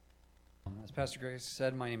As Pastor Grace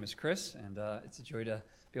said, my name is Chris, and it's a joy to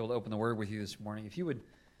be able to open the Word with you this morning. If you would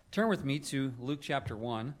turn with me to Luke chapter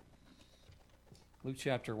 1. Luke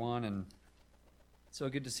chapter 1, and it's so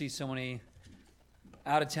good to see so many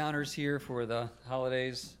out-of-towners here for the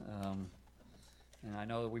holidays. And I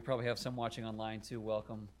know that we probably have some watching online too.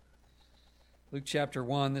 Welcome. Luke chapter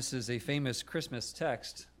 1, this is a famous Christmas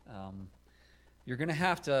text. You're going to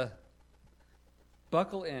have to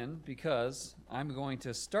buckle in because I'm going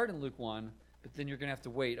to start in Luke 1, but then you're going to have to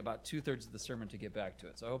wait about two-thirds of the sermon to get back to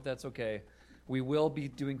it. So I hope that's okay. We will be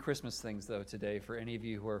doing Christmas things, though, today for any of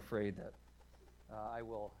you who are afraid that I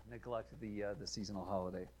will neglect the seasonal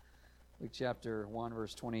holiday. Luke chapter 1,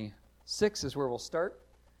 verse 26 is where we'll start.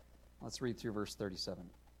 Let's read through verse 37.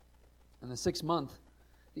 In the 6th month,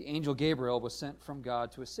 the angel Gabriel was sent from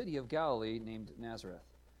God to a city of Galilee named Nazareth,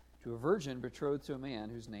 to a virgin betrothed to a man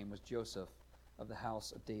whose name was Joseph, of the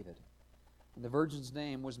house of David. And the virgin's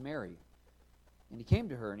name was Mary. And he came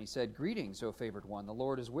to her, and he said, "Greetings, O favored one, the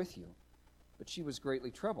Lord is with you." But she was greatly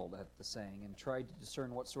troubled at the saying, and tried to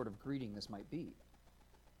discern what sort of greeting this might be.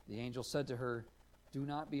 The angel said to her, "Do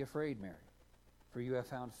not be afraid, Mary, for you have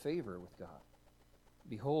found favor with God.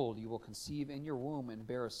 Behold, you will conceive in your womb and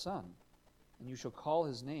bear a son, and you shall call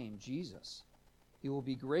his name Jesus. He will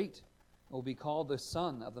be great, and will be called the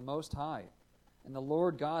Son of the Most High. And the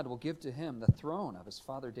Lord God will give to him the throne of his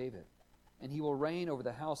father David, and he will reign over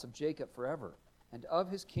the house of Jacob forever, and of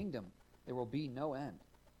his kingdom there will be no end."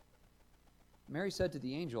 Mary said to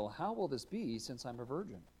the angel, "How will this be, since I'm a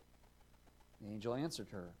virgin?" The angel answered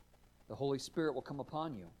her, "The Holy Spirit will come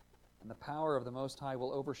upon you, and the power of the Most High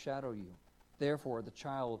will overshadow you. Therefore the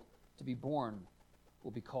child to be born will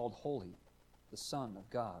be called Holy, the Son of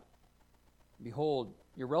God. Behold,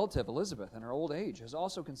 your relative Elizabeth, in her old age, has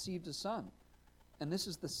also conceived a son. And this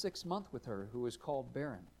is the 6th month with her who is called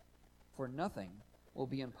barren, for nothing will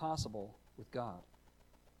be impossible with God."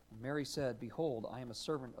 And Mary said, "Behold, I am a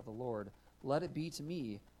servant of the Lord. Let it be to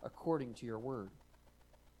me according to your word."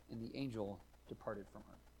 And the angel departed from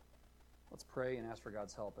her. Let's pray and ask for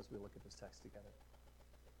God's help as we look at this text together.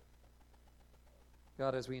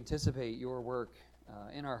 God, as we anticipate your work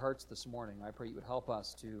in our hearts this morning, I pray you would help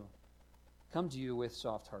us to come to you with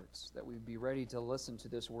soft hearts, that we would be ready to listen to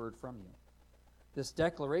this word from you, this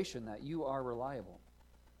declaration that you are reliable.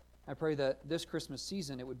 I pray that this Christmas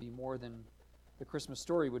season, it would be more than, the Christmas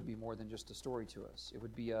story would be more than just a story to us. It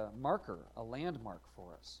would be a marker, a landmark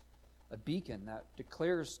for us, a beacon that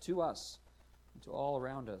declares to us and to all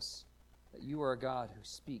around us that you are a God who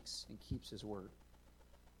speaks and keeps his word.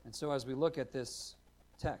 And so as we look at this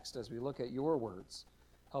text, as we look at your words,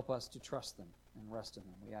 help us to trust them and rest in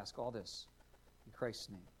them. We ask all this in Christ's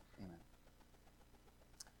name. Amen.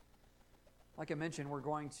 Like I mentioned, we're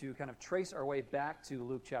going to kind of trace our way back to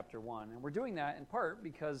Luke chapter 1. And we're doing that in part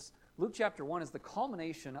because Luke chapter 1 is the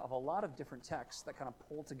culmination of a lot of different texts that kind of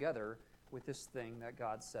pull together with this thing that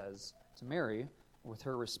God says to Mary with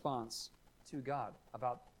her response to God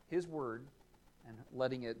about his word and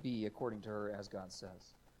letting it be according to her as God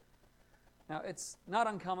says. Now, it's not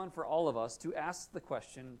uncommon for all of us to ask the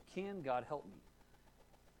question, can God help me?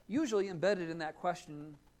 Usually embedded in that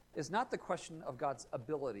question is not the question of God's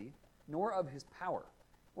ability, nor of his power.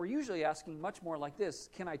 We're usually asking much more like this: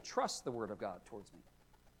 can I trust the word of God towards me?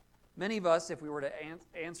 Many of us, if we were to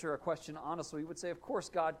answer a question honestly, we would say, of course,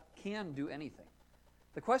 God can do anything.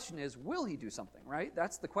 The question is, will he do something, right?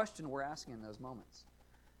 That's the question we're asking in those moments.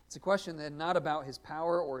 It's a question then not about his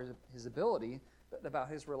power or his ability, but about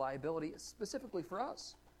his reliability specifically for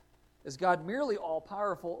us. Is God merely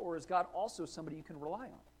all-powerful, or is God also somebody you can rely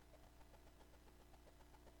on?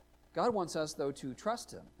 God wants us, though, to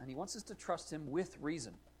trust him, and he wants us to trust him with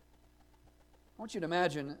reason. I want you to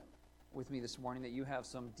imagine with me this morning that you have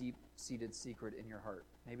some deep-seated secret in your heart.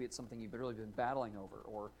 Maybe it's something you've really been battling over,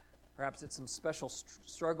 or perhaps it's some special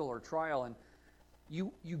struggle or trial, and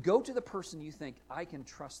you go to the person you think, I can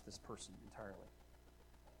trust this person entirely.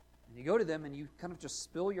 And you go to them and you kind of just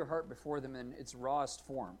spill your heart before them in its rawest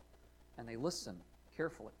form, and they listen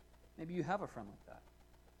carefully. Maybe you have a friend like that.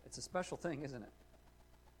 It's a special thing, isn't it?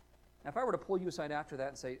 Now, if I were to pull you aside after that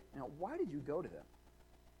and say, why did you go to them?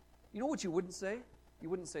 You know what you wouldn't say? You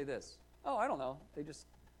wouldn't say this. "Oh, I don't know. They just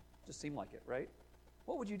seem like it," right?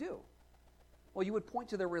 What would you do? Well, you would point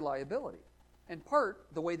to their reliability. In part,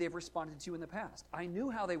 the way they've responded to you in the past. I knew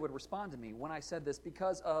how they would respond to me when I said this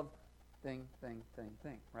because of thing,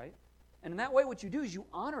 right? And in that way, what you do is you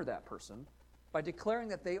honor that person by declaring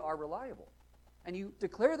that they are reliable. And you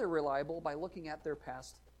declare they're reliable by looking at their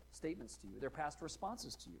past statements to you, their past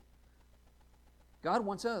responses to you. God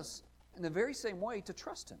wants us, in the very same way, to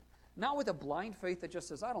trust him. Not with a blind faith that just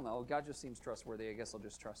says, I don't know, God just seems trustworthy, I guess I'll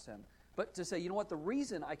just trust him. but to say, you know what, the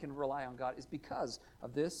reason I can rely on God is because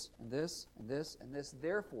of this and this and this and this.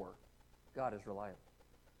 Therefore, God is reliable.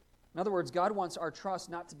 In other words, God wants our trust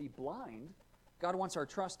not to be blind. God wants our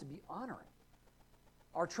trust to be honoring.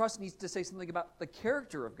 Our trust needs to say something about the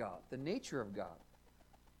character of God, the nature of God,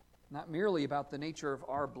 not merely about the nature of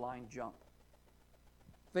our blind jump.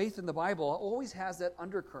 Faith in the Bible always has that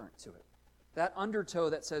undercurrent to it, that undertow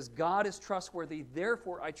that says, God is trustworthy,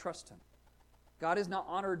 therefore I trust him. God is not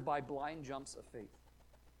honored by blind jumps of faith.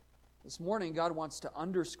 This morning, God wants to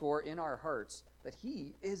underscore in our hearts that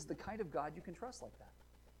he is the kind of God you can trust like that.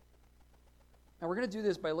 Now, we're going to do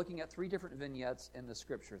this by looking at 3 different vignettes in the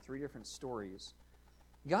Scripture, 3 different stories.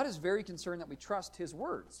 God is very concerned that we trust his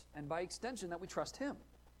words, and by extension, that we trust him.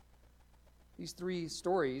 These 3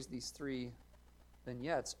 stories, these 3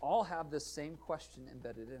 vignettes, all have this same question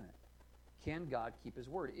embedded in it. Can God keep his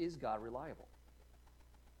word? Is God reliable?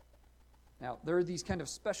 Now, there are these kind of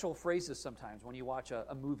special phrases sometimes when you watch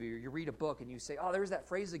a movie or you read a book and you say, oh, there's that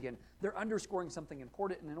phrase again. They're underscoring something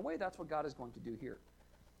important, and in a way, that's what God is going to do here.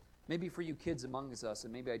 Maybe for you kids among us,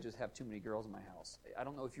 and maybe I just have too many girls in my house. I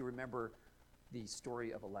don't know if you remember the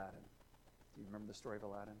story of Aladdin. Do you remember the story of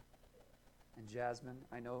Aladdin? And Jasmine,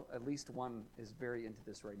 I know at least one is very into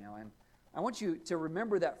this right now. And I want you to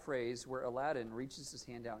remember that phrase where Aladdin reaches his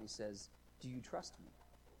hand out and he says, do you trust me?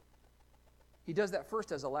 He does that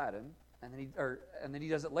first as Aladdin, and then he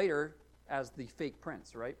does it later as the fake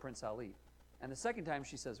prince, right? Prince Ali. And the second time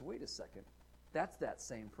she says, wait a second, that's that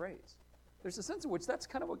same phrase. There's a sense in which that's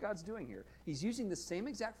kind of what God's doing here. He's using the same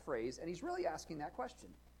exact phrase, and he's really asking that question.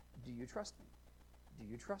 Do you trust me?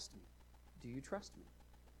 Do you trust me? Do you trust me?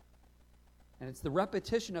 And it's the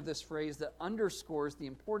repetition of this phrase that underscores the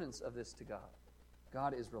importance of this to God.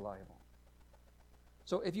 God is reliable.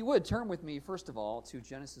 So if you would, turn with me, first of all, to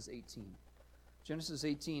Genesis 18. Genesis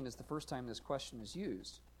 18 is the first time this question is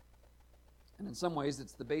used. And in some ways,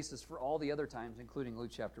 it's the basis for all the other times, including Luke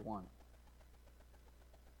chapter 1.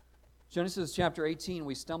 Genesis chapter 18,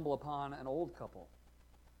 we stumble upon an old couple.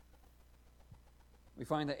 We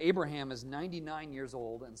find that Abraham is 99 years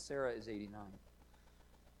old and Sarah is 89.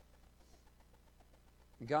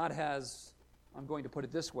 God has, I'm going to put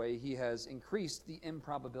it this way, he has increased the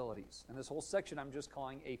improbabilities. And this whole section I'm just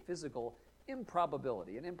calling a physical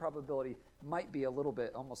improbability. An improbability might be a little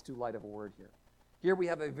bit almost too light of a word here. Here we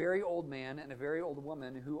have a very old man and a very old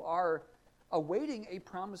woman who are awaiting a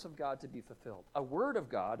promise of God to be fulfilled, a word of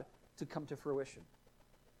God to come to fruition.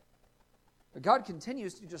 But God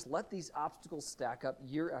continues to just let these obstacles stack up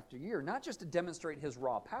year after year, not just to demonstrate his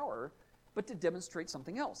raw power, but to demonstrate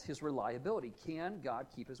something else, his reliability. Can God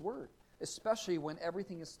keep his word, especially when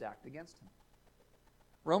everything is stacked against him?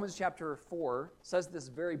 Romans chapter 4 says this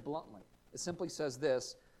very bluntly. It simply says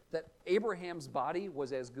this, that Abraham's body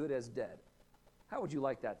was as good as dead. How would you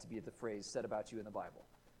like that to be the phrase said about you in the Bible?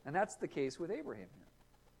 And that's the case with Abraham here.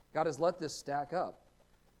 God has let this stack up.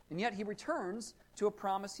 And yet he returns to a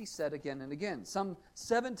promise he said again and again. Some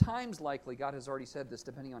 7 times likely God has already said this,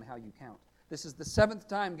 depending on how you count. This is the 7th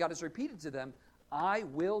time God has repeated to them, I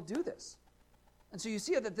will do this. And so you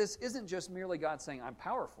see that this isn't just merely God saying, I'm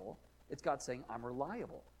powerful. It's God saying, I'm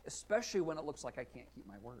reliable, especially when it looks like I can't keep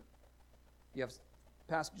my word. You have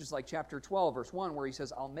passages like chapter 12, verse 1, where he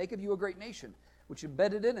says, I'll make of you a great nation, which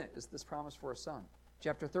embedded in it is this promise for a son.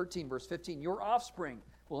 Chapter 13, verse 15, your offspring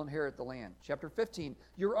will inherit the land. Chapter 15,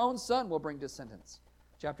 your own son will bring descendants.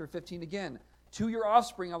 Chapter 15 again, to your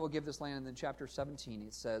offspring I will give this land. And then chapter 17,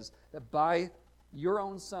 it says that by your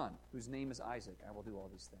own son, whose name is Isaac, I will do all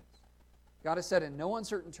these things. God has said in no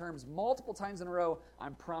uncertain terms, multiple times in a row,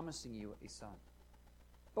 I'm promising you a son.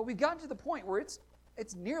 But we've gotten to the point where it's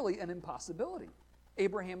nearly an impossibility.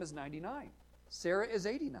 Abraham is 99. Sarah is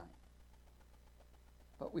 89.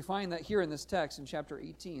 But we find that here in this text, in chapter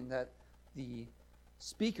 18, that the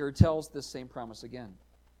speaker tells this same promise again.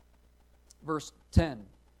 Verse 10,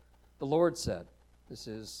 the Lord said, this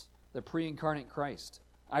is the pre-incarnate Christ,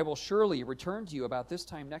 I will surely return to you about this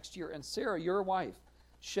time next year, and Sarah, your wife,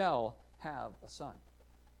 shall have a son.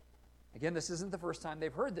 Again, this isn't the first time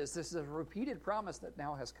they've heard this. This is a repeated promise that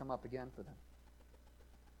now has come up again for them.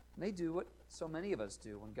 And they do what so many of us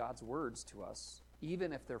do when God's words to us,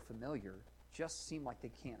 even if they're familiar, just seem like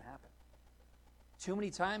they can't happen. Too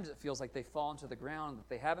many times it feels like they fall into the ground, that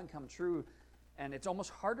they haven't come true, and it's almost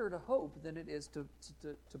harder to hope than it is to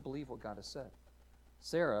believe what God has said.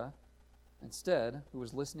 Sarah, instead, who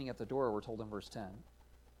was listening at the door, we're told in verse 10,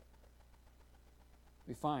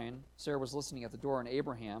 we find Sarah was listening at the door, and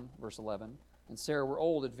Abraham, verse 11, and Sarah were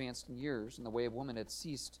old, advanced in years, and the way of woman had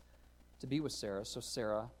ceased to be with Sarah, so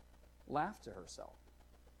Sarah laughed to herself,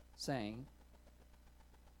 saying,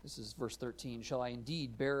 This is verse 13. Shall I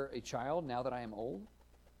indeed bear a child now that I am old?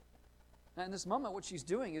 Now, in this moment, what she's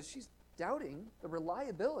doing is she's doubting the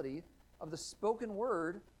reliability of the spoken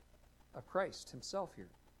word of Christ himself here.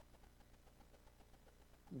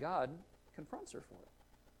 God confronts her for it.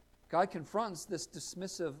 God confronts this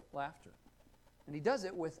dismissive laughter. And he does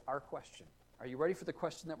it with our question. Are you ready for the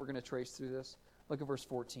question that we're going to trace through this? Look at verse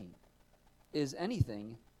 14. Is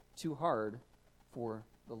anything too hard for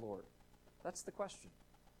the Lord? That's the question.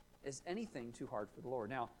 Is anything too hard for the Lord?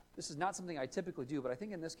 Now, this is not something I typically do, but I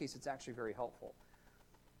think in this case it's actually very helpful.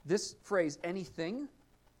 This phrase, anything,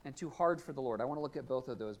 and too hard for the Lord, I want to look at both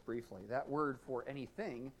of those briefly. That word for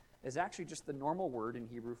anything is actually just the normal word in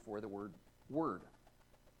Hebrew for the word word.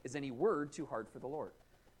 Is any word too hard for the Lord?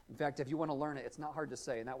 In fact, if you want to learn it, it's not hard to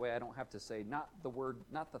say, and that way I don't have to say not the word,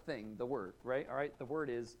 not the thing, the word, right? All right, the word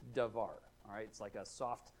is davar. All right, it's like a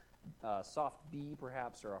soft B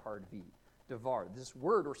perhaps, or a hard V. Davar, this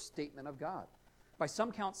word or statement of God. By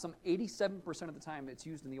some counts, some 87% of the time it's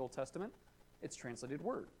used in the Old Testament, it's translated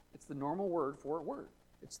word. It's the normal word for word.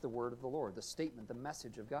 It's the word of the Lord, the statement, the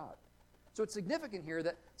message of God. So it's significant here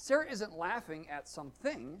that Sarah isn't laughing at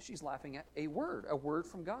something, she's laughing at a word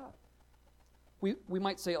from God. We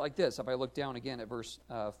might say it like this, if I look down again at verse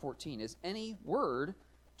 14. Is any word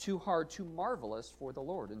too hard, too marvelous for the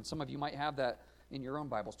Lord? And some of you might have that in your own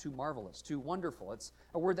Bibles, too marvelous, too wonderful. It's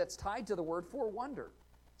a word that's tied to the word for wonder,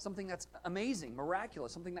 something that's amazing,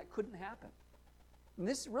 miraculous, something that couldn't happen. And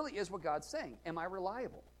this really is what God's saying. Am I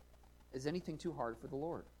reliable? Is anything too hard for the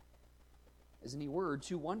Lord? Is any word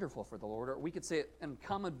too wonderful for the Lord? Or we could say it in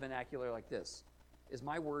common vernacular like this. Is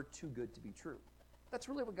my word too good to be true? That's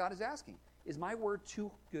really what God is asking. Is my word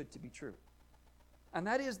too good to be true? And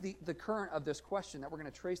that is the current of this question that we're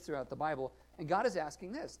going to trace throughout the Bible. And God is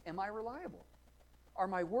asking this. Am I reliable? Are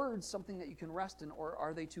my words something that you can rest in, or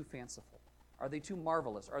are they too fanciful? Are they too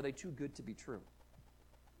marvelous? Are they too good to be true?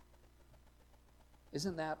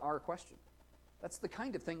 Isn't that our question? That's the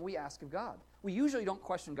kind of thing we ask of God. We usually don't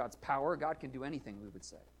question God's power. God can do anything, we would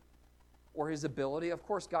say. Or his ability. Of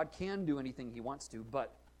course, God can do anything he wants to,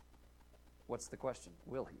 but what's the question?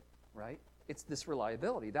 Will he? Right? It's this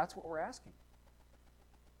reliability. That's what we're asking.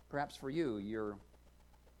 Perhaps for you, you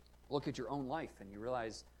look at your own life and you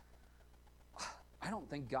realize, I don't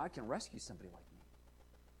think God can rescue somebody like me.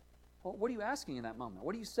 Well, what are you asking in that moment?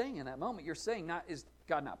 What are you saying in that moment? You're saying, not is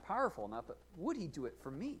God not powerful enough, but would he do it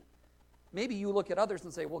for me? Maybe you look at others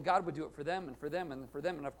and say, well, God would do it for them and for them and for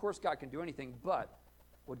them, and of course God can do anything, but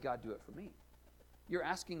would God do it for me? You're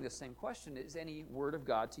asking the same question. Is any word of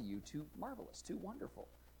God to you too marvelous, too wonderful,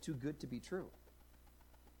 too good to be true?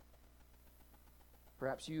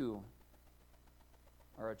 Perhaps you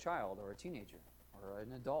are a child or a teenager or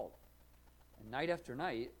an adult, and night after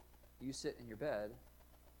night, you sit in your bed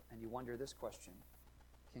and you wonder this question: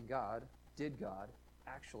 did God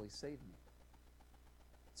actually save me?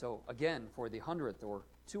 So again, for the 100th or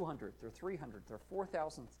 200th or 300th or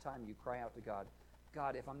 4,000th time you cry out to God,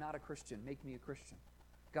 God, if I'm not a Christian, make me a Christian.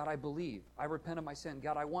 God, I believe. I repent of my sin.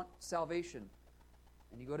 God, I want salvation.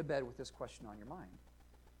 And you go to bed with this question on your mind.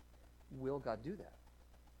 Will God do that?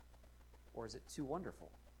 Or is it too wonderful?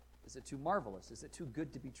 Is it too marvelous? Is it too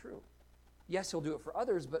good to be true? Yes, he'll do it for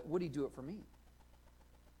others, but would he do it for me?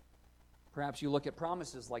 Perhaps you look at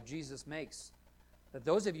promises like Jesus makes, that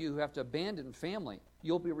those of you who have to abandon family,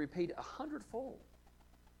 you'll be repaid 100-fold.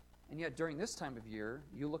 And yet during this time of year,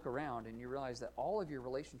 you look around and you realize that all of your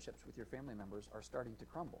relationships with your family members are starting to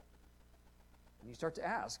crumble. And you start to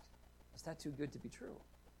ask, is that too good to be true?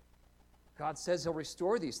 God says he'll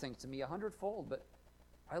restore these things to me 100-fold, but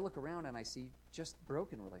I look around and I see just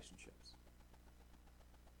broken relationships.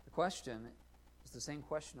 The question is the same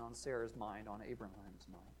question on Sarah's mind, on Abraham's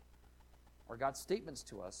mind. Are God's statements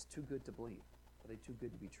to us too good to believe? Are they too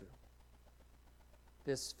good to be true?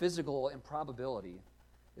 This physical improbability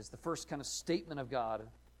is the first kind of statement of God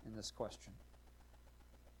in this question.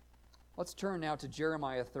 Let's turn now to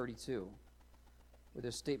Jeremiah 32, where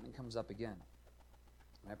this statement comes up again.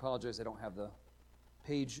 I apologize, I don't have the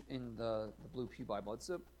page in the Blue Pew Bible. It's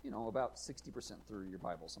about 60% through your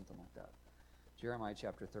Bible, something like that. Jeremiah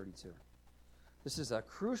chapter 32. This is a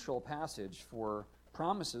crucial passage for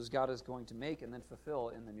promises God is going to make and then fulfill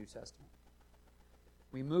in the New Testament.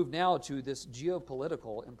 We move now to this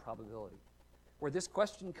geopolitical improbability, where this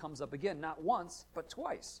question comes up again, not once, but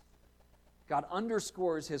twice. God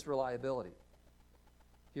underscores his reliability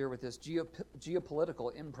here with this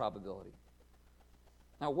geopolitical improbability.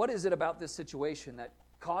 Now, what is it about this situation that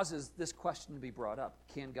causes this question to be brought up?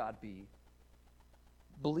 Can God be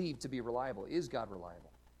believed to be reliable? Is God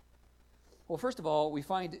reliable? Well, first of all, we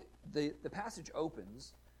find the passage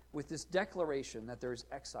opens with this declaration that there's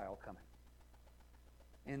exile coming.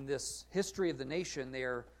 In this history of the nation,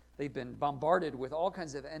 they've been bombarded with all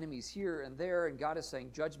kinds of enemies here and there, and God is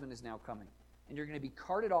saying judgment is now coming, and you're going to be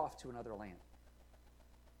carted off to another land.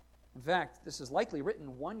 In fact, this is likely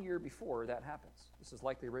written 1 year before that happens. This is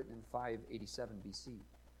likely written in 587 BC,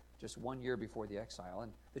 just 1 year before the exile.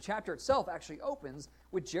 And the chapter itself actually opens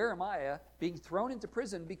with Jeremiah being thrown into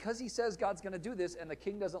prison because he says God's going to do this, and the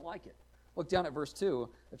king doesn't like it. Look down at verse 2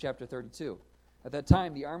 of chapter 32. At that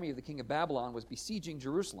time, the army of the king of Babylon was besieging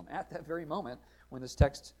Jerusalem at that very moment when this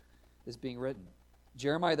text is being written.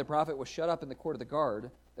 Jeremiah the prophet was shut up in the court of the guard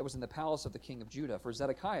that was in the palace of the king of Judah, for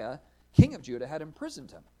Zedekiah, king of Judah, had imprisoned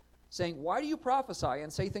him, saying, "Why do you prophesy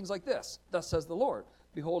and say things like this? Thus says the Lord,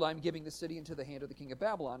 behold, I am giving the city into the hand of the king of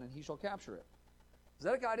Babylon, and he shall capture it."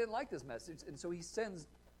 Zedekiah didn't like this message, and so he sends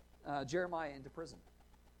Jeremiah into prison.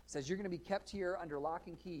 He says, "You're going to be kept here under lock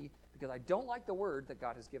and key because I don't like the word that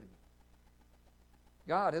God has given you."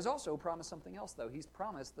 God has also promised something else, though. He's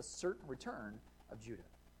promised the certain return of Judah.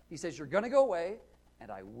 He says, "You're going to go away,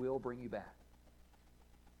 and I will bring you back."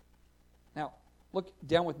 Now, look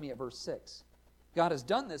down with me at verse 6. God has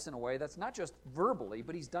done this in a way that's not just verbally,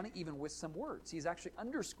 but he's done it even with some words. He's actually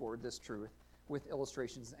underscored this truth with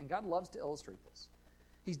illustrations, and God loves to illustrate this.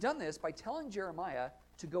 He's done this by telling Jeremiah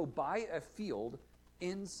to go buy a field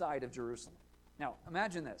inside of Jerusalem. Now,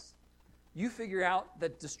 imagine this. You figure out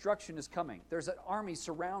that destruction is coming. There's an army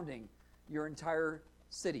surrounding your entire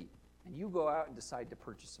city, and you go out and decide to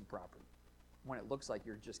purchase some property when it looks like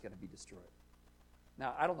you're just going to be destroyed.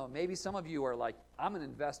 Now, I don't know, maybe some of you are like, I'm an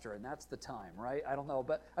investor, and that's the time, right? I don't know,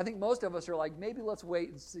 but I think most of us are like, maybe let's wait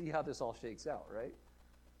and see how this all shakes out, right?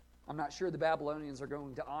 I'm not sure the Babylonians are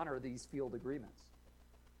going to honor these field agreements.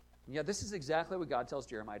 And yet, this is exactly what God tells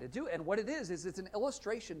Jeremiah to do, and what it is it's an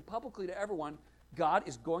illustration publicly to everyone. God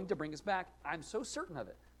is going to bring us back. I'm so certain of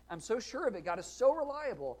it. I'm so sure of it. God is so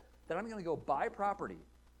reliable that I'm going to go buy property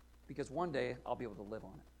because one day I'll be able to live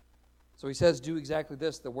on it. So he says, do exactly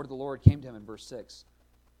this. The word of the Lord came to him in verse 6.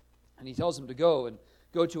 And he tells him to go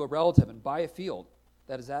to a relative and buy a field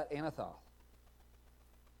that is at Anathoth.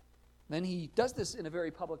 Then he does this in a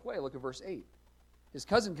very public way. Look at verse 8. His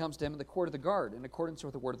cousin comes to him in the court of the guard. In accordance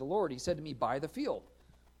with the word of the Lord, he said to me, buy the field.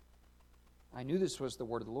 I knew this was the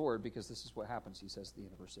word of the Lord because this is what happens, he says at the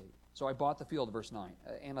end of verse 8. So I bought the field, verse 9,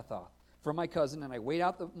 Anathoth, from my cousin, and I weighed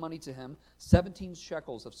out the money to him, 17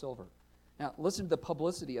 shekels of silver. Now, listen to the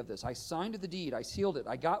publicity of this. I signed the deed. I sealed it.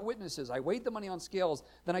 I got witnesses. I weighed the money on scales.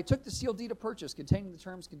 Then I took the sealed deed of purchase containing the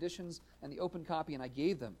terms, conditions, and the open copy, and I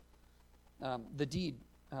gave them the deed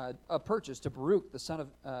of purchase to Baruch, the son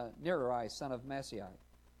of Neriah, son of Maaseiah,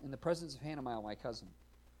 in the presence of Hananiah, my cousin,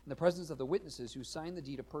 in the presence of the witnesses who signed the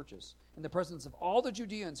deed of purchase, in the presence of all the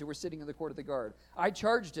Judeans who were sitting in the court of the guard. I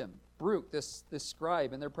charged him, Baruch, this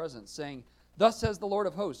scribe, in their presence, saying, thus says the Lord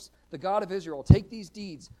of hosts, the God of Israel, take these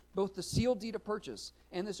deeds, both the sealed deed of purchase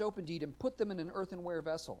and this open deed, and put them in an earthenware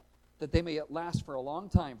vessel, that they may last for a long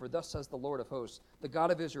time. For thus says the Lord of hosts, the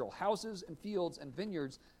God of Israel, houses and fields and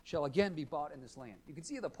vineyards shall again be bought in this land. You can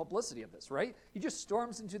see the publicity of this, right? He just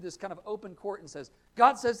storms into this kind of open court and says,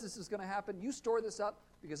 God says this is going to happen. You store this up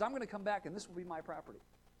because I'm going to come back and this will be my property.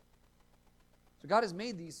 So God has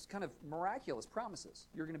made these kind of miraculous promises.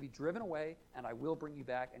 You're going to be driven away and I will bring you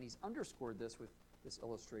back. And he's underscored this with this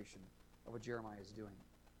illustration of what Jeremiah is doing.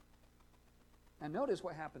 And notice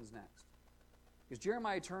what happens next. Because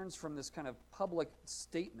Jeremiah turns from this kind of public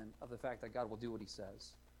statement of the fact that God will do what he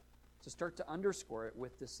says to start to underscore it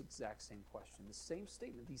with this exact same question, the same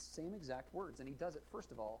statement, these same exact words. And he does it,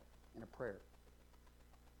 first of all, in a prayer.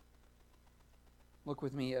 Look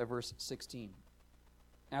with me at verse 16.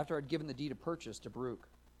 After I'd given the deed of purchase to Baruch,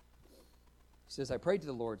 he says, I prayed to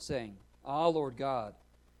the Lord, saying, Ah, Lord God,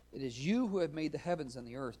 it is you who have made the heavens and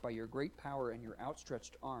the earth by your great power and your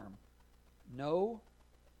outstretched arm. No,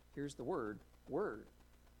 here's the word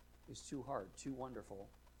is too hard, too wonderful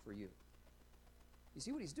for you. You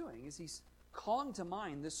see what he's doing is he's calling to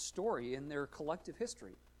mind this story in their collective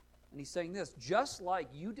history. And he's saying this, just like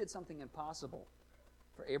you did something impossible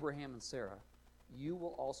for Abraham and Sarah, you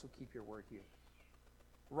will also keep your word here.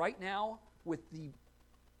 Right now, with the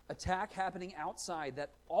attack happening outside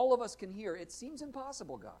that all of us can hear, it seems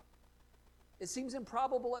impossible, God. It seems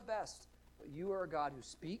improbable at best. But you are a God who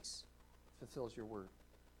speaks, fulfills your word.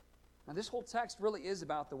 Now, this whole text really is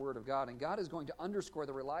about the word of God, and God is going to underscore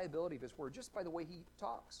the reliability of his word just by the way he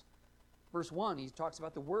talks. Verse 1, he talks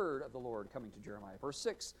about the word of the Lord coming to Jeremiah. Verse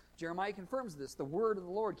 6, Jeremiah confirms this. The word of the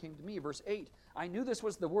Lord came to me. Verse 8, I knew this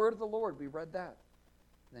was the word of the Lord. We read that.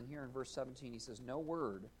 And then here in verse 17, he says, no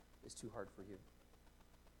word is too hard for you.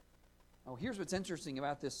 Oh, here's what's interesting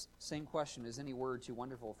about this same question, is any word too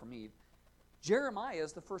wonderful for me? Jeremiah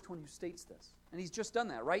is the first one who states this. And he's just done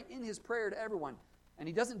that, right? In his prayer to everyone. And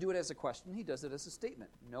he doesn't do it as a question, he does it as a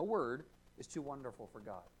statement. No word is too wonderful for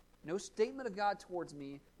God. No statement of God towards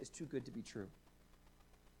me is too good to be true.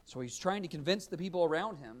 So he's trying to convince the people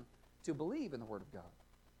around him to believe in the Word of God.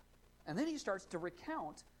 And then he starts to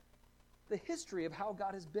recount the history of how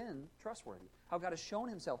God has been trustworthy, how God has shown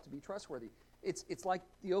himself to be trustworthy. It's like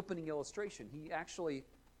the opening illustration. He actually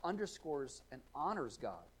underscores and honors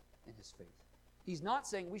God in his faith. He's not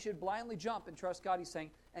saying we should blindly jump and trust God. He's saying,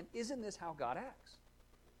 and isn't this how God acts?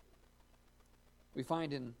 We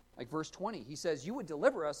find in verse 20, he says, you would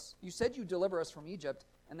deliver us, you said you'd deliver us from Egypt,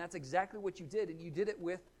 and that's exactly what you did, and you did it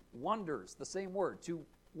with wonders, the same word, to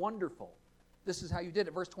wonderful. This is how you did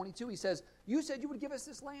it. Verse 22, he says, you said you would give us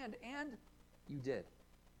this land, and you did.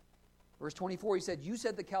 Verse 24, he said, you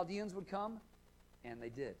said the Chaldeans would come, and they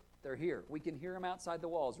did. They're here. We can hear them outside the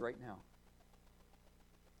walls right now.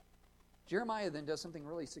 Jeremiah then does something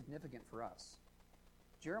really significant for us.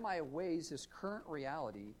 Jeremiah weighs his current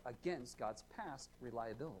reality against God's past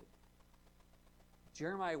reliability.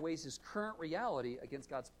 Jeremiah weighs his current reality against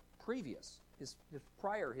God's previous, his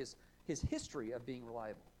prior, his history of being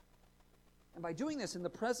reliable. And by doing this in the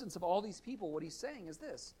presence of all these people, what he's saying is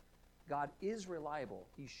this: God is reliable.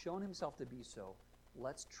 He's shown himself to be so.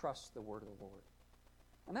 Let's trust the word of the Lord.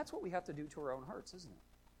 And that's what we have to do to our own hearts, isn't it?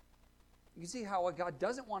 You see how what God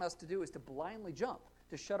doesn't want us to do is to blindly jump,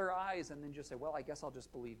 to shut our eyes and then just say, well, I guess I'll just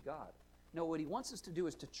believe God. No, what he wants us to do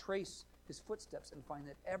is to trace his footsteps and find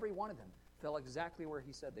that every one of them fell exactly where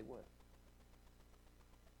he said they would.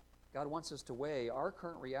 God wants us to weigh our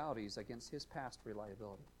current realities against his past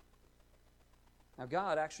reliability. Now,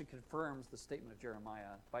 God actually confirms the statement of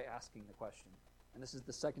Jeremiah by asking the question. And this is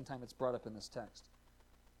the second time it's brought up in this text.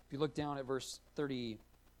 If you look down at verse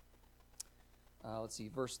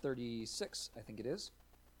 36, I think it is.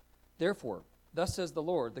 Therefore, thus says the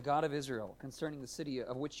Lord, the God of Israel, concerning the city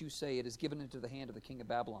of which you say it is given into the hand of the king of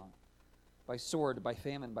Babylon, by sword, by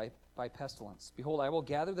famine, by pestilence. Behold, I will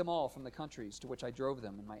gather them all from the countries to which I drove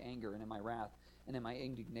them in my anger and in my wrath and in my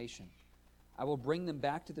indignation. I will bring them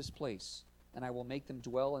back to this place, and I will make them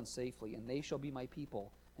dwell in safely, and they shall be my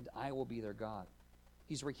people, and I will be their God.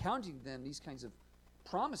 He's recounting them these kinds of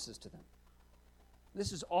promises to them.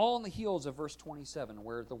 This is all on the heels of verse 27,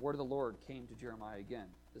 where the word of the Lord came to Jeremiah again,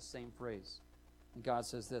 the same phrase. And God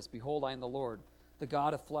says this: Behold, I am the Lord, the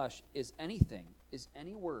God of flesh. Is any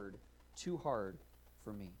word too hard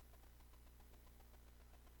for me?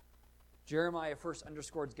 Jeremiah first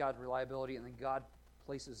underscores God's reliability, and then God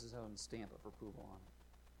places his own stamp of approval on it.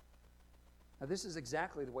 Now, this is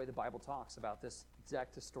exactly the way the Bible talks about this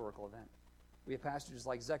exact historical event. We have passages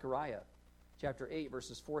like Zechariah, chapter 8,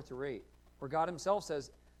 verses 4 through 8, where God himself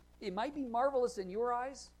says, it might be marvelous in your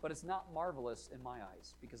eyes, but it's not marvelous in my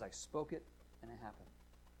eyes, because I spoke it and it happened.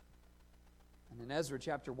 And in Ezra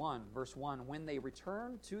chapter 1, verse 1, when they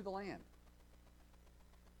returned to the land,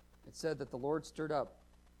 it said that the Lord stirred up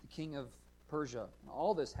the king of Persia, and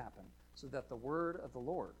all this happened so that the word of the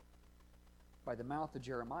Lord by the mouth of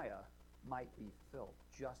Jeremiah might be fulfilled,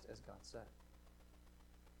 just as God said.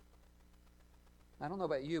 I don't know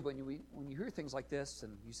about you, but when you hear things like this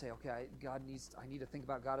and you say, okay, I need to think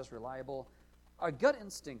about God as reliable, our gut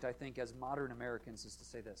instinct, I think, as modern Americans is to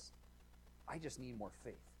say this: I just need more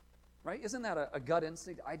faith. Right? Isn't that a gut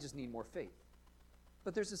instinct? I just need more faith.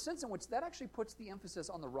 But there's a sense in which that actually puts the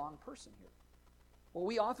emphasis on the wrong person here. What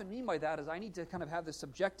we often mean by that is I need to kind of have this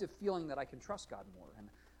subjective feeling that I can trust God more, and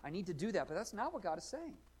I need to do that, but that's not what God is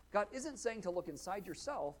saying. God isn't saying to look inside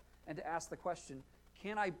yourself and to ask the question,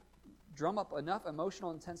 can I drum up enough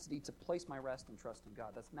emotional intensity to place my rest and trust in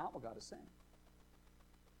God? That's not what God is saying.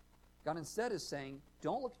 God instead is saying,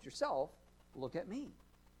 don't look at yourself, look at me.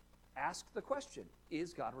 Ask the question,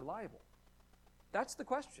 is God reliable? That's the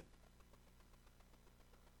question.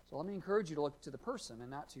 So let me encourage you to look to the person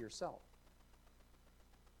and not to yourself.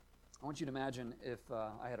 I want you to imagine if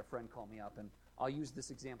I had a friend call me up, and I'll use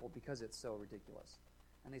this example because it's so ridiculous.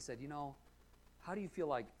 And they said, how do you feel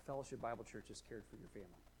like Fellowship Bible Church has cared for your family?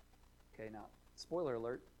 Okay, now, spoiler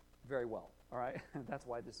alert, very well, all right? That's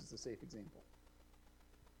why this is a safe example.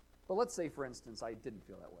 But let's say, for instance, I didn't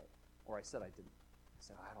feel that way, or I said I didn't. I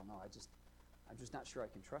said, I don't know, I'm just not sure I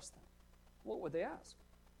can trust them. What would they ask?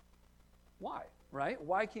 Why, right?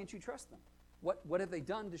 Why can't you trust them? What have they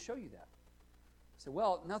done to show you that? I said,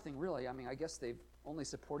 well, nothing really. I mean, I guess they've only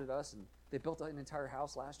supported us, and they built an entire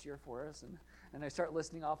house last year for us, and I start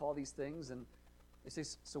listing off all these things, and they say,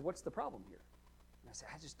 so what's the problem here? And I say,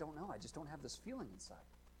 I just don't know. I just don't have this feeling inside.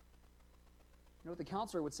 What the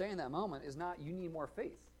counselor would say in that moment is not, you need more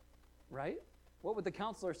faith. right? What would the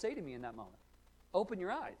counselor say to me in that moment? Open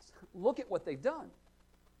your eyes. Look at what they've done.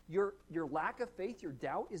 Your lack of faith, your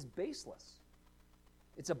doubt is baseless.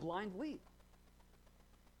 It's a blind leap.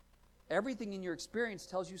 Everything in your experience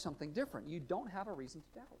tells you something different. You don't have a reason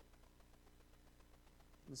to doubt.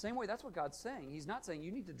 In the same way, that's what God's saying. He's not saying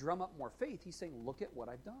you need to drum up more faith. He's saying, look at what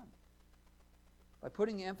I've done. By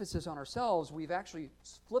putting the emphasis on ourselves, we've actually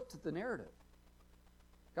flipped the narrative.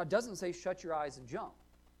 God doesn't say, shut your eyes and jump.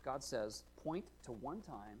 God says, point to one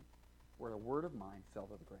time where a word of mine fell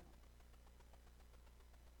to the ground.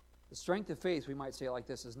 The strength of faith, we might say it like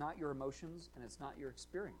this, is not your emotions and it's not your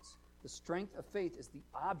experience. The strength of faith is the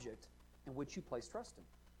object in which you place trust in.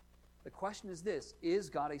 The question is this, is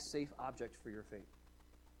God a safe object for your faith?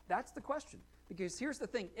 That's the question. Because here's the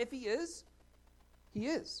thing, if he is, he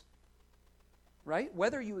is. Right?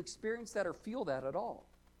 Whether you experience that or feel that at all.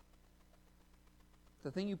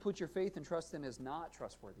 The thing you put your faith and trust in is not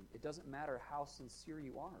trustworthy. It doesn't matter how sincere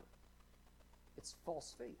you are. It's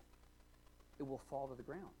false faith. It will fall to the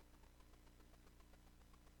ground.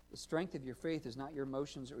 The strength of your faith is not your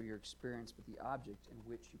emotions or your experience, but the object in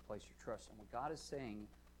which you place your trust. And what God is saying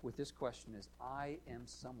with this question is, I am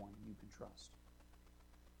someone you can trust.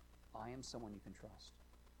 I am someone you can trust.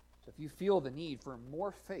 So if you feel the need for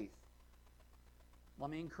more faith, let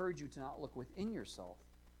me encourage you to not look within yourself,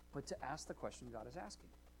 but to ask the question God is asking.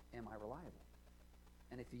 Am I reliable?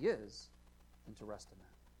 And if he is, then to rest in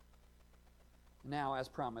that. Now, as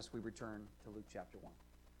promised, we return to Luke chapter 1.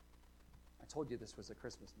 I told you this was a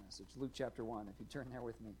Christmas message. Luke chapter 1, if you turn there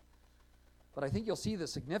with me. But I think you'll see the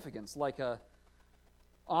significance, like a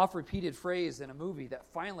oft-repeated phrase in a movie that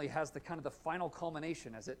finally has the kind of the final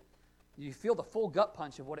culmination as you feel the full gut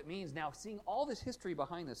punch of what it means now, seeing all this history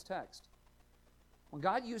behind this text. When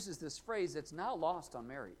God uses this phrase, it's not lost on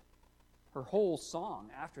Mary. Her whole song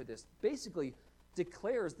after this basically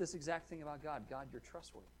declares this exact thing about God. God, you're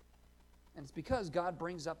trustworthy. And it's because God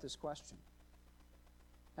brings up this question.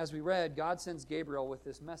 As we read, God sends Gabriel with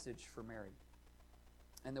this message for Mary.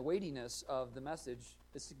 And the weightiness of the message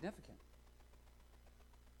is significant.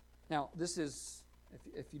 Now, this is,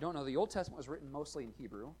 if you don't know, the Old Testament was written mostly in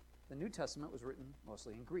Hebrew. The New Testament was written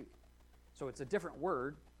mostly in Greek. So it's a different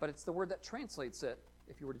word, but it's the word that translates it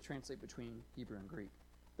if you were to translate between Hebrew and Greek.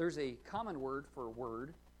 There's a common word for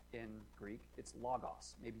word in Greek. It's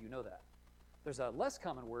logos. Maybe you know that. There's a less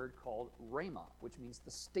common word called rhema, which means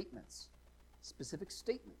the statements, specific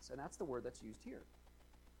statements, and that's the word that's used here.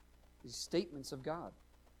 These statements of God.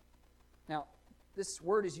 Now, this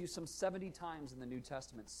word is used some 70 times in the New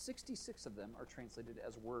Testament. 66 of them are translated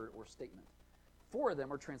as word or statement. 4 of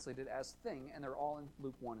them are translated as thing, and they're all in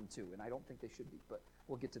Luke 1 and 2, and I don't think they should be, but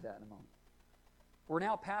we'll get to that in a moment. We're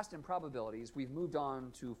now past improbabilities. We've moved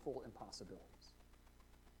on to full impossibilities.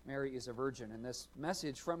 Mary is a virgin, and this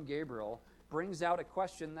message from Gabriel brings out a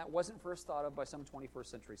question that wasn't first thought of by some 21st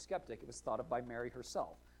century skeptic. It was thought of by Mary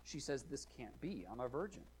herself. She says, this can't be. I'm a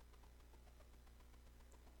virgin.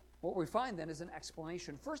 What we find then is an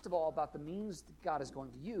explanation, first of all, about the means that God is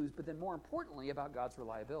going to use, but then more importantly, about God's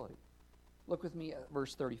reliability. Look with me at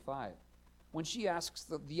verse 35. When she asks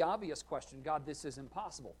the obvious question, God, this is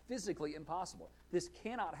impossible, physically impossible. This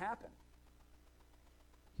cannot happen.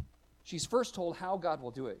 She's first told how God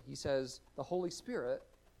will do it. He says, the Holy Spirit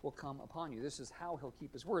will come upon you. This is how he'll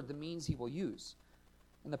keep his word, the means he will use.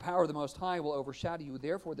 And the power of the Most High will overshadow you.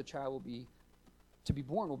 Therefore, the child to be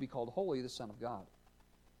born will be called Holy, the Son of God.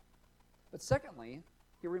 But secondly,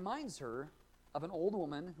 he reminds her of an old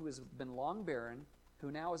woman who has been long barren, who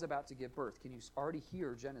now is about to give birth. Can you already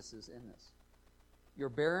hear Genesis in this? Your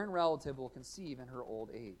barren relative will conceive in her old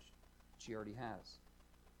age. She already has.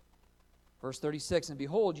 Verse 36, and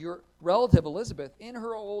behold, your relative Elizabeth, in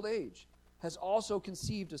her old age, has also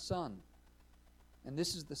conceived a son. And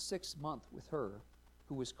this is the 6th month with her,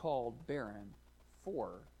 who was called barren.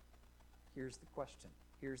 For, here's the question.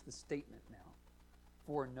 Here's the statement now.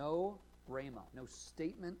 For no rhema, no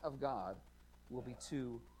statement of God will be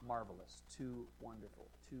too marvelous, too wonderful,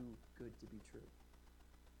 too good to be true.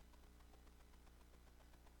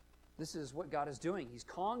 This is what God is doing. He's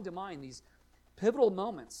calling to mind these pivotal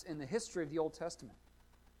moments in the history of the Old Testament.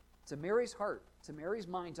 To Mary's heart, to Mary's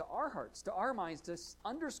mind, to our hearts, to our minds, to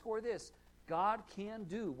underscore this, God can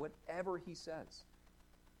do whatever he says.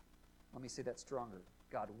 Let me say that stronger.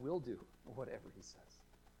 God will do whatever he says.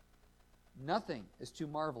 Nothing is too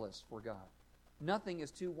marvelous for God. Nothing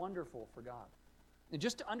is too wonderful for God. And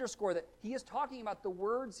just to underscore that he is talking about the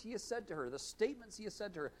words he has said to her, the statements he has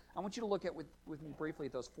said to her, I want you to look at with me briefly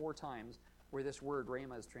at those 4 times where this word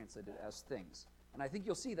rhema is translated as things. And I think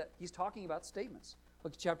you'll see that he's talking about statements.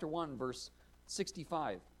 Look at chapter 1, verse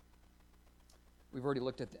 65. We've already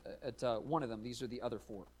looked at one of them. These are the other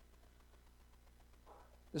four.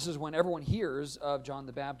 This is when everyone hears of John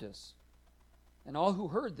the Baptist. And all who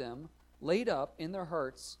heard them laid up in their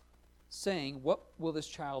hearts, saying, "What will this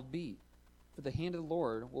child be? For the hand of the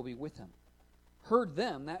Lord will be with him." Heard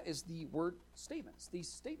them, that is the word statements,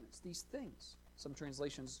 these things. Some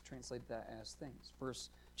translations translate that as things.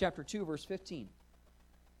 Chapter 2, verse 15.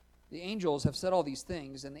 The angels have said all these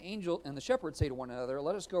things, and the shepherds say to one another,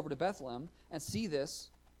 "Let us go over to Bethlehem and see this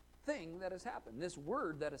thing that has happened, this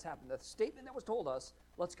word that has happened, the statement that was told us,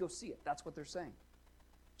 let's go see it." That's what they're saying.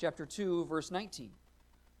 Chapter 2, verse 19.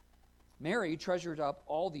 Mary treasured up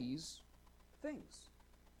all these things,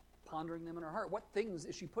 pondering them in her heart. What things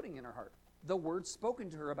is she putting in her heart? The word spoken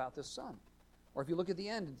to her about this son. Or if you look at the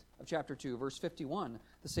end of chapter 2, verse 51,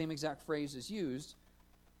 the same exact phrase is used.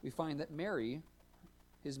 We find that Mary,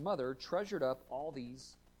 his mother, treasured up all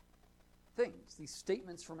these things, these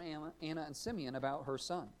statements from Anna and Simeon about her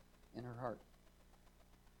son in her heart.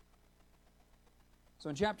 So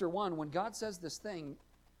in chapter 1, when God says this thing,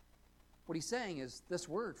 what he's saying is, this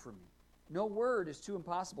word for me. No word is too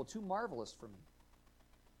impossible, too marvelous for me.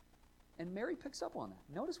 And Mary picks up on that.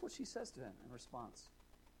 Notice what she says to him in response.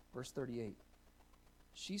 Verse 38.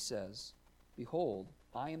 She says, "Behold,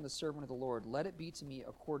 I am the servant of the Lord. Let it be to me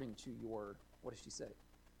according to your," what does she say?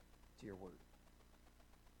 To your word.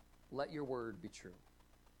 Let your word be true.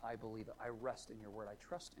 I believe it. I rest in your word. I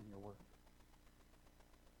trust in your word.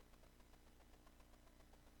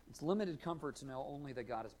 It's limited comfort to know only that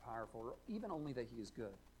God is powerful, or even only that he is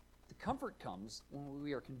good. The comfort comes when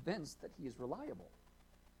we are convinced that he is reliable.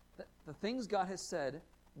 That the things God has said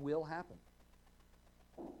will happen.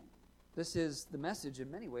 This is the message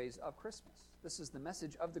in many ways of Christmas. This is the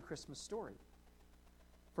message of the Christmas story.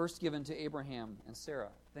 First given to Abraham and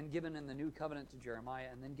Sarah, then given in the new covenant to Jeremiah,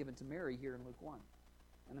 and then given to Mary here in Luke 1.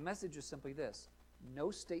 And the message is simply this: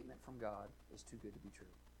 no statement from God is too good to be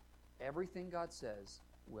true. Everything God says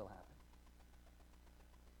will happen.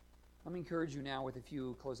 Let me encourage you now with a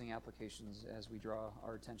few closing applications as we draw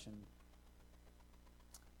our attention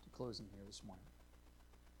to closing here this morning.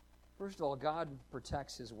 First of all, God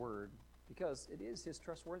protects his word because it is his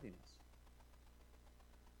trustworthiness.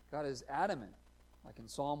 God is adamant, like in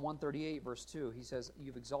Psalm 138, verse 2, he says,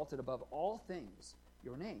 "You've exalted above all things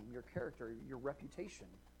your name, your character, your reputation,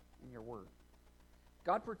 and your word."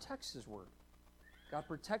 God protects his word. God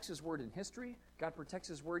protects his word in history. God protects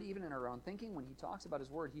his word even in our own thinking. When he talks about his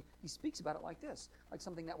word, he speaks about it like this, like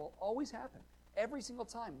something that will always happen, every single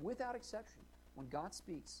time, without exception. When God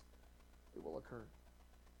speaks, it will occur.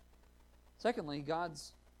 Secondly,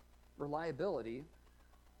 God's reliability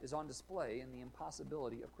is on display in the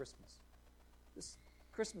impossibility of Christmas. This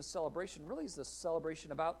Christmas celebration really is a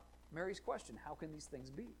celebration about Mary's question, how can these things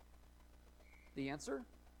be? The answer,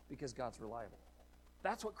 because God's reliable.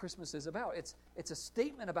 That's what Christmas is about. It's a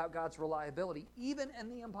statement about God's reliability, even in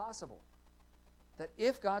the impossible. That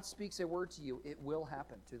if God speaks a word to you, it will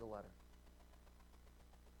happen to the letter.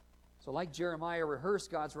 So like Jeremiah, rehearse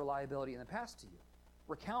God's reliability in the past to you.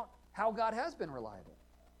 Recount how God has been reliable.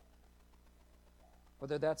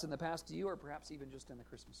 Whether that's in the past to you or perhaps even just in the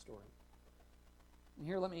Christmas story. And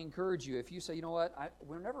here, let me encourage you. If you say, you know what,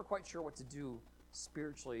 we're never quite sure what to do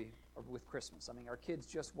spiritually with Christmas. I mean, our kids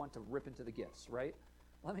just want to rip into the gifts, right?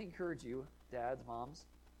 Let me encourage you, dads, moms.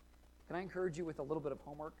 Can I encourage you with a little bit of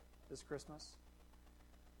homework this Christmas?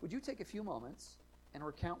 Would you take a few moments and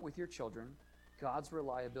recount with your children God's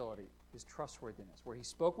reliability, his trustworthiness, where he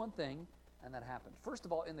spoke one thing and that happened? First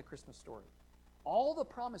of all, in the Christmas story. All the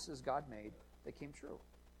promises God made, they came true.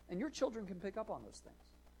 And your children can pick up on those things.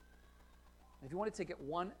 If you want to take it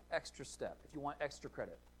one extra step, if you want extra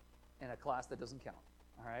credit in a class that doesn't count,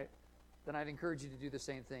 all right, then I'd encourage you to do the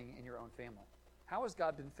same thing in your own family. How has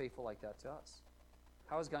God been faithful like that to us?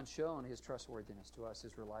 How has God shown his trustworthiness to us,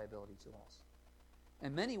 his reliability to us?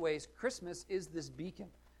 In many ways, Christmas is this beacon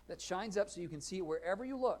that shines up so you can see wherever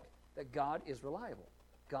you look that God is reliable.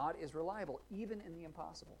 God is reliable, even in the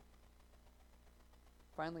impossible.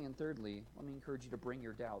 Finally and thirdly, let me encourage you to bring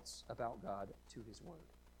your doubts about God to his word.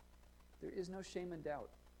 There is no shame in doubt.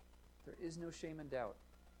 There is no shame in doubt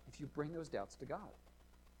if you bring those doubts to God.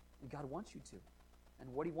 And God wants you to.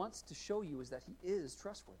 And what he wants to show you is that he is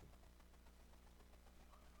trustworthy.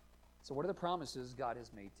 So what are the promises God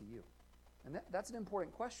has made to you? And that's an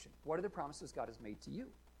important question. What are the promises God has made to you?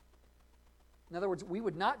 In other words, we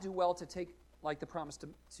would not do well to take like the promise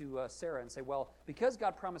to Sarah and say, well, because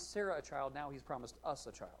God promised Sarah a child, now he's promised us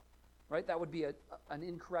a child. Right? That would be an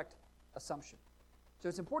incorrect assumption. So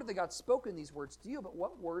it's important that God's spoken these words to you, but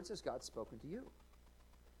what words has God spoken to you?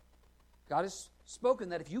 God has spoken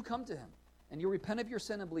that if you come to him and you repent of your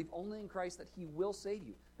sin and believe only in Christ, that he will save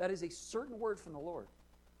you. That is a certain word from the Lord.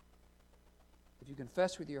 If you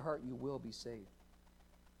confess with your heart, you will be saved.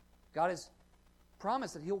 God has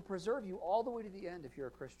promised that he will preserve you all the way to the end if you're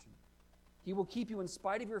a Christian. He will keep you in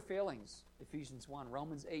spite of your failings, Ephesians 1,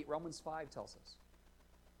 Romans 8, Romans 5 tells us.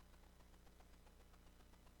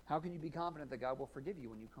 How can you be confident that God will forgive you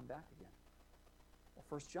when you come back again? Well,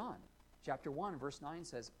 1 John chapter 1, verse 9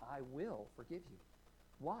 says, I will forgive you.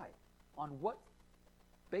 Why? On what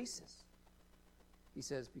basis? He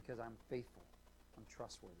says, because I'm faithful. I'm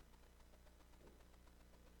trustworthy.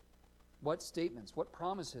 What statements, what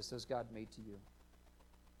promises has God made to you?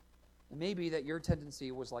 It may be that your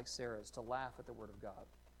tendency was like Sarah's, to laugh at the word of God.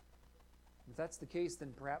 If that's the case,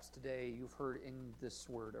 then perhaps today you've heard in this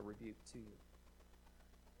word a rebuke to you.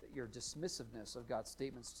 That your dismissiveness of God's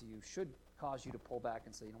statements to you should cause you to pull back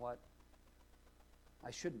and say, you know what?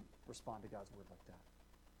 I shouldn't respond to God's word like that.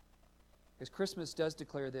 Because Christmas does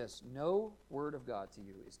declare this: no word of God to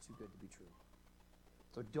you is too good to be true.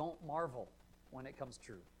 So don't marvel when it comes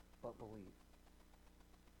true, but believe.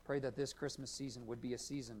 Pray that this Christmas season would be a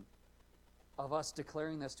season of us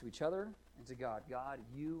declaring this to each other and to God. God,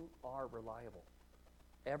 you are reliable.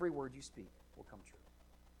 Every word you speak will come true.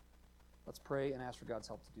 Let's pray and ask for God's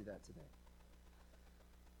help to do that today.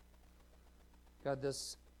 God,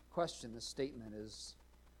 this question, this statement is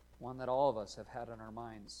one that all of us have had on our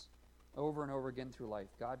minds over and over again through life.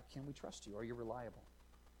 God, can we trust you? Are you reliable?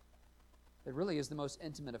 It really is the most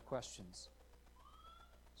intimate of questions.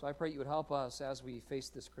 So I pray you would help us as we face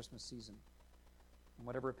this Christmas season, and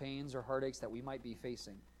whatever pains or heartaches that we might be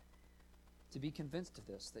facing, to be convinced of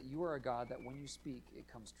this, that you are a God that when you speak,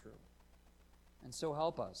 it comes true. And so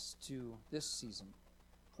help us to, this season,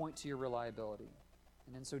 point to your reliability,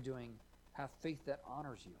 and in so doing, have faith that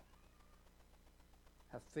honors you.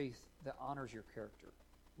 Have faith that honors your character.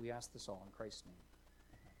 We ask this all in Christ's name.